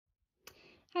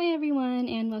Hi everyone,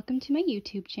 and welcome to my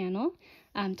YouTube channel.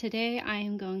 Today I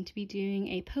am going to be doing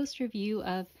a post review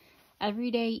of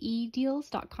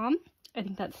Everydayedeals.com. I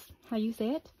think that's how you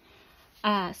say it.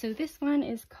 So this one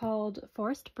is called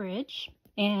Forrest Bridge,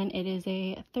 and it is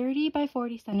a 30 by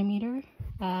 40 centimeter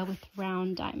with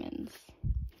round diamonds.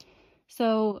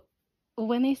 So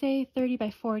when they say 30 by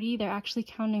 40, they're actually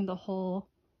counting the whole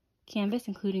canvas,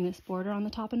 including this border on the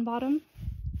top and bottom,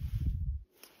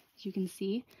 as you can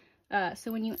see.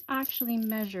 So when you actually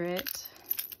measure it,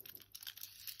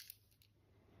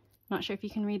 I'm not sure if you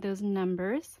can read those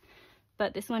numbers,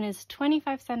 but this one is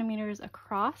 25 centimeters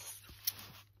across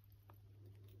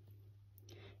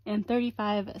and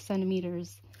 35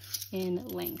 centimeters in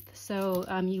length. So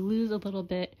you lose a little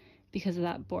bit because of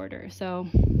that border. So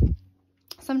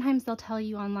sometimes they'll tell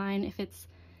you online if it's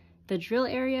the drill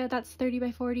area that's 30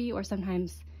 by 40, or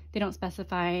sometimes they don't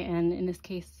specify, and in this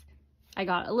case I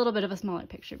got a little bit of a smaller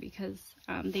picture because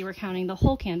they were counting the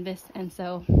whole canvas, and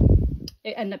so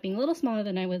it ended up being a little smaller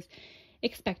than I was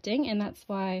expecting, and that's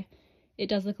why it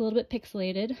does look a little bit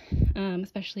pixelated,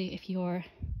 especially if you're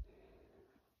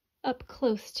up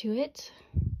close to it.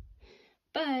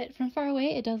 But from far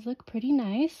away it does look pretty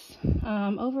nice.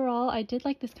 Overall, I did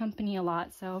like this company a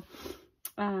lot. So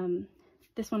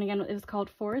this one again, it was called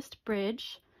Forrest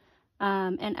Bridge.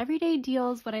 And Everyday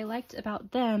Deals, what I liked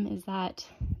about them is that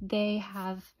they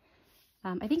have,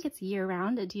 I think it's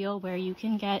year-round, a deal where you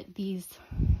can get these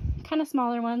kind of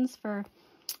smaller ones for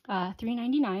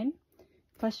 $3.99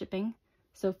 plus shipping.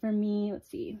 So for me, let's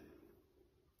see,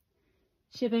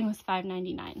 shipping was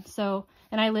 $5.99. So,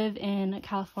 and I live in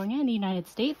California in the United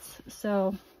States,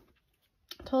 so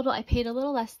total I paid a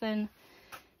little less than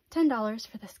 $10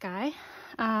 for this guy.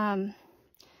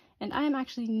 And I am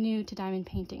actually new to diamond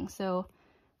painting, so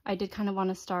I did kind of want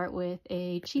to start with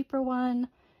a cheaper one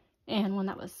and one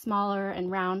that was smaller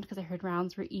and round, because I heard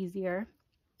rounds were easier.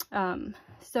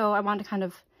 So I wanted to kind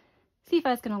of see if I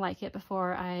was going to like it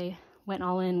before I went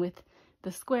all in with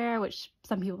the square, which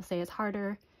some people say is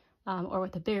harder, or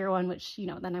with a bigger one, which, you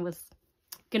know, then I was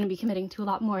going to be committing to a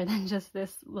lot more than just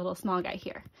this little small guy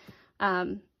here.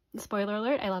 Spoiler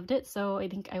alert, I loved it, so I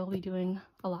think I will be doing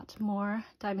a lot more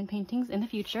diamond paintings in the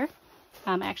future.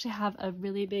 I actually have a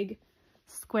really big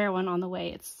square one on the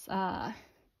way. It's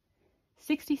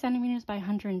 60 centimeters by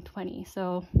 120,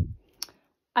 so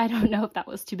I don't know if that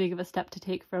was too big of a step to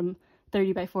take from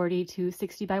 30 by 40 to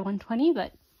 60 by 120,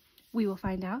 but we will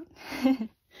find out.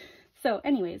 So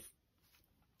anyways,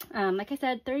 like I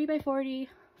said, 30 by 40,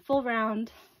 full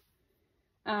round,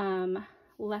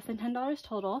 less than $10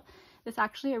 total. This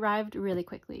actually arrived really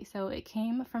quickly. So it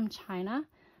came from China,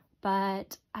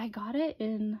 but I got it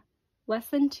in less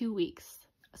than 2 weeks.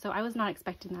 So I was not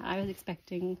expecting that. I was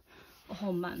expecting a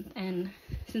whole month. And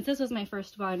since this was my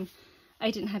first one, I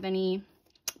didn't have any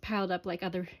piled up like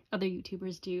other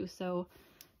YouTubers do. So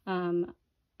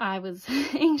I was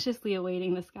anxiously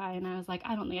awaiting this guy, and I was like,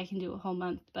 I don't think I can do a whole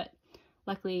month, but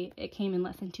luckily it came in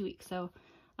less than 2 weeks. So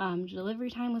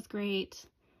delivery time was great.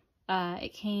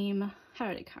 It came, how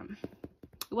did it come?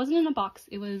 It wasn't in a box.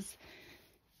 It was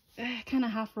kind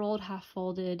of half rolled, half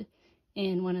folded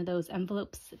in one of those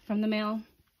envelopes from the mail.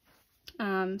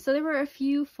 So there were a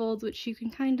few folds which you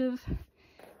can kind of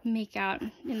make out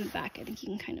in the back. I think you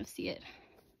can kind of see it.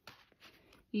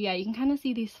 Yeah, you can kind of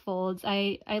see these folds.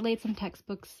 I laid some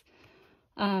textbooks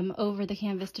over the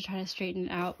canvas to try to straighten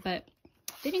it out, but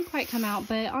they didn't quite come out.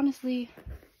 But honestly,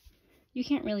 you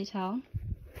can't really tell.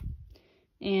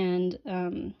 And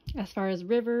as far as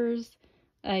rivers,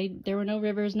 there were no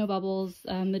rivers, no bubbles.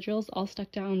 The drills all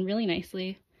stuck down really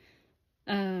nicely.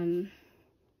 Yeah,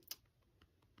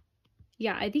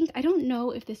 I don't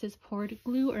know if this is poured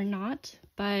glue or not,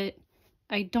 but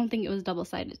I don't think it was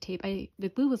double-sided tape. The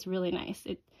glue was really nice.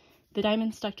 The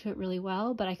diamonds stuck to it really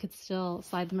well, but I could still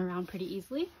slide them around pretty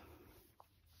easily.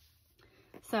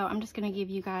 So I'm just gonna give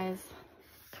you guys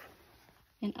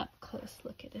an up-close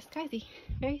look at this. Guys,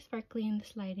 very sparkly in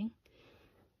this lighting.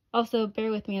 Also, bear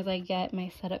with me as I get my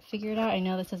setup figured out. I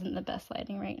know this isn't the best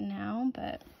lighting right now,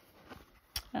 but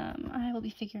I will be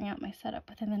figuring out my setup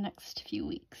within the next few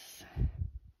weeks.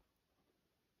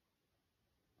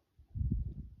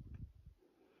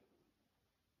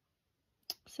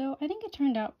 So I think it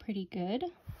turned out pretty good.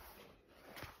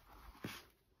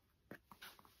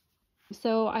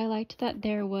 So I liked that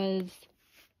there was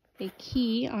a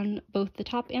key on both the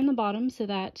top and the bottom, so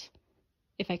that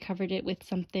if I covered it with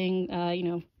something, you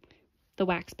know, the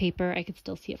wax paper, I could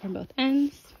still see it from both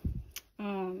ends.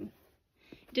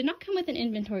 It did not come with an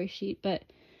inventory sheet, but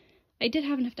I did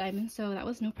have enough diamonds, so that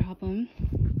was no problem.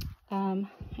 I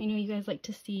know you guys like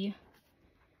to see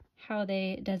how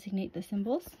they designate the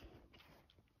symbols.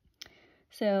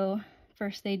 So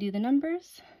first they do the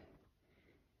numbers.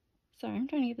 Sorry, I'm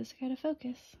trying to get this guy to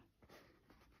focus.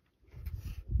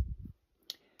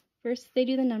 First they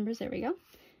do the numbers, there we go.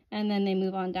 And then they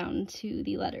move on down to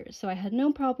the letters. So I had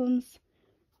no problems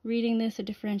reading this or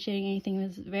differentiating anything. It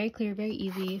was very clear, very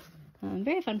easy,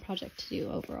 very fun project to do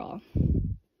overall.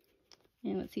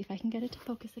 And let's see if I can get it to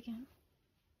focus again.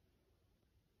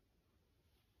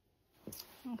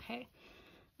 Okay,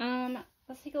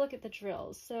 let's take a look at the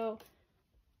drills. So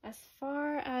as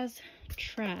far as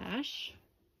trash,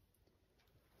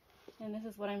 and this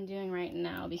is what I'm doing right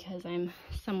now because I'm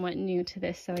somewhat new to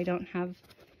this, so I don't have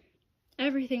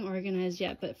everything organized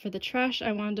yet, but for the trash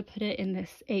I wanted to put it in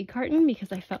this egg carton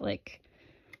because I felt like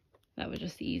that was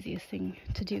just the easiest thing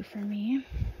to do for me.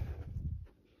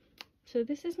 So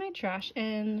this is my trash,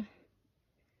 and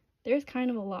there's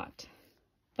kind of a lot,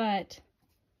 but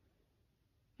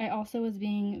I also was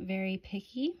being very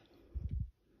picky.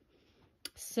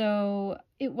 So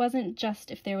it wasn't just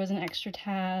if there was an extra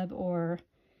tab or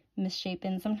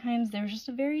misshapen. Sometimes there was just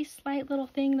a very slight little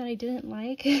thing that I didn't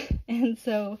like, and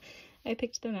so I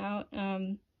picked them out.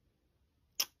 I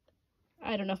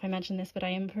don't know if I mentioned this, but I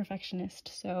am a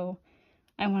perfectionist, so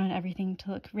I wanted everything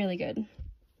to look really good.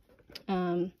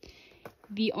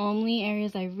 The only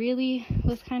areas I really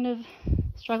was kind of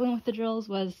struggling with the drills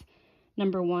was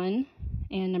number 1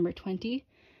 and number 20.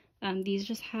 These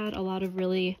just had a lot of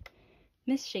really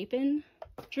misshapen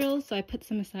drills, so I put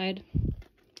some aside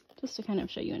just to kind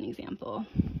of show you an example.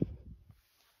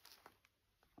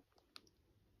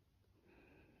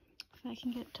 If I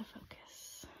can get to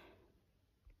focus.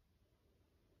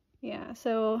 Yeah,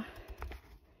 so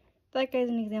that guy's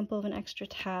an example of an extra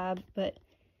tab, but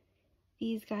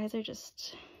these guys are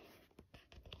just,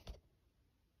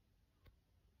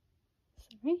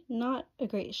 sorry, not a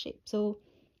great shape. So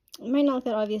it might not look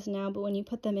that obvious now, but when you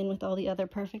put them in with all the other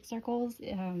perfect circles,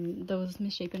 those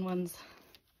misshapen ones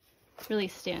really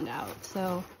stand out.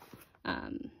 So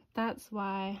that's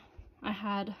why I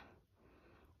had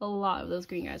a lot of those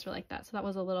green guys were like that. So that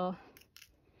was a little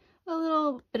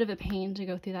bit of a pain to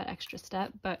go through that extra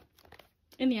step, but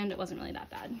in the end it wasn't really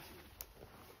that bad.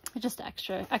 Just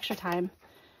extra time.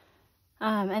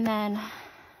 And then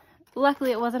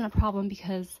luckily it wasn't a problem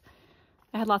because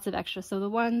I had lots of extras. So the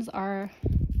ones are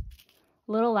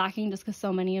a little lacking just because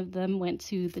so many of them went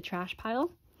to the trash pile.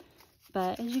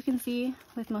 But as you can see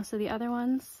with most of the other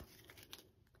ones,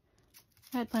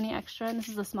 I had plenty extra, and this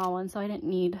is a small one, so I didn't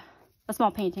need a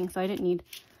small painting, so I didn't need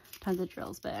tons of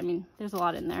drills, but I mean, there's a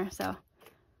lot in there, so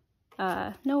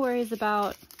no worries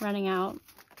about running out,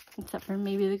 except for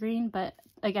maybe the green, but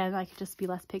again, I could just be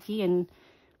less picky and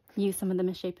use some of the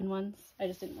misshapen ones. I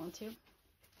just didn't want to.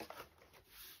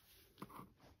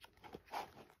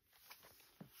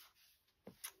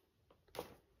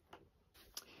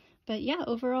 But yeah,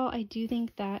 overall, I do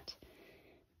think that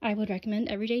I would recommend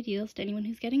Everyday Deals to anyone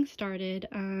who's getting started.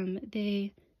 Their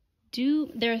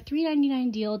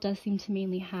 $3.99 deal does seem to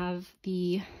mainly have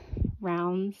the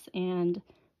rounds and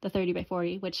the 30 by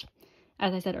 40, which,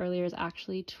 as I said earlier, is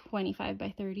actually 25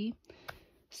 by 30.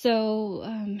 So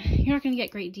you're not going to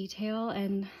get great detail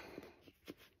and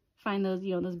find those,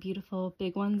 those beautiful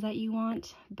big ones that you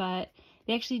want, but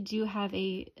they actually do have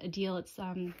a deal. It's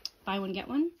buy one, get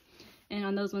one. And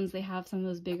on those ones, they have some of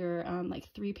those bigger,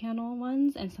 like 3-panel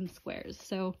ones and some squares.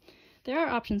 So there are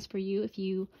options for you if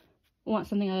you want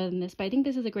something other than this, but I think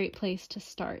this is a great place to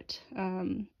start.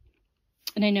 And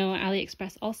I know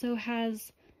AliExpress also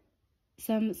has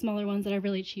some smaller ones that are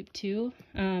really cheap too.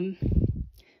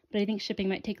 But I think shipping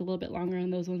might take a little bit longer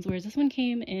on those ones, whereas this one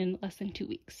came in less than 2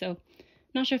 weeks. So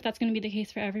not sure if that's going to be the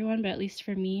case for everyone, but at least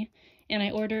for me. And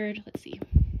I ordered, let's see,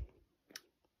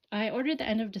 I ordered the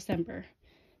end of December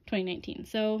 2019.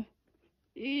 So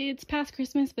it's past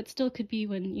Christmas, but still could be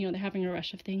when, they're having a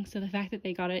rush of things. So the fact that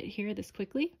they got it here this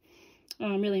quickly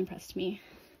really impressed me.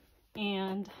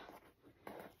 And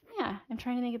yeah, I'm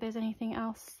trying to think if there's anything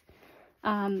else.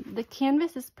 The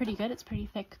canvas is pretty good. It's pretty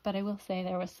thick, but I will say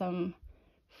there was some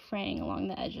fraying along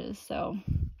the edges. So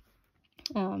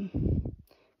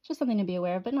just something to be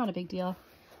aware of, but not a big deal.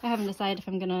 I haven't decided if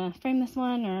I'm going to frame this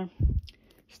one or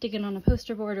stick it on a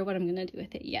poster board or what I'm going to do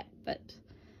with it yet. But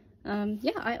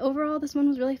yeah, overall, this one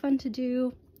was really fun to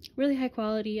do, really high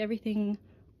quality. Everything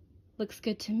looks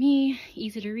good to me,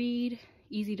 easy to read,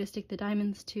 easy to stick the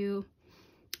diamonds to.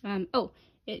 Oh,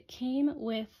 it came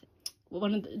with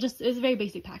one of the, it was a very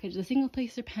basic package, the single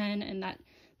placer pen and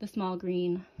the small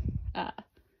green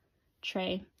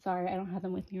tray. Sorry, I don't have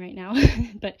them with me right now,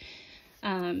 but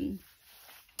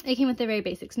it came with the very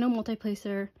basics, no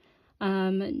multi-placer,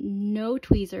 no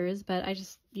tweezers, but I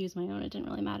just used my own. It didn't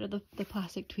really matter. The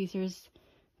plastic tweezers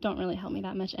don't really help me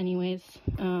that much anyways.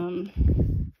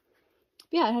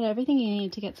 Yeah, it had everything you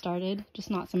need to get started, just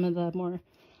not some of the more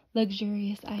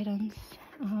luxurious items.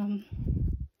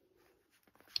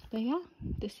 But yeah,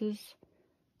 this is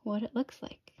what it looks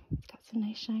like. It's got some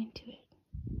nice shine to it.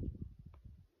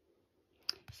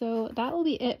 So that will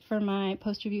be it for my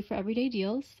post review for Everyday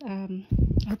Deals. I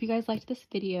hope you guys liked this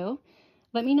video.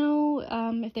 Let me know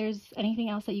if there's anything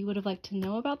else that you would have liked to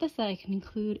know about this that I can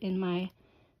include in my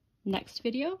next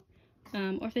video.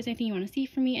 Or if there's anything you want to see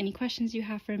from me, any questions you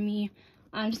have for me.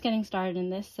 I'm just getting started in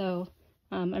this, so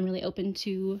I'm really open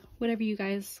to whatever you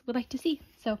guys would like to see.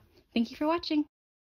 So thank you for watching.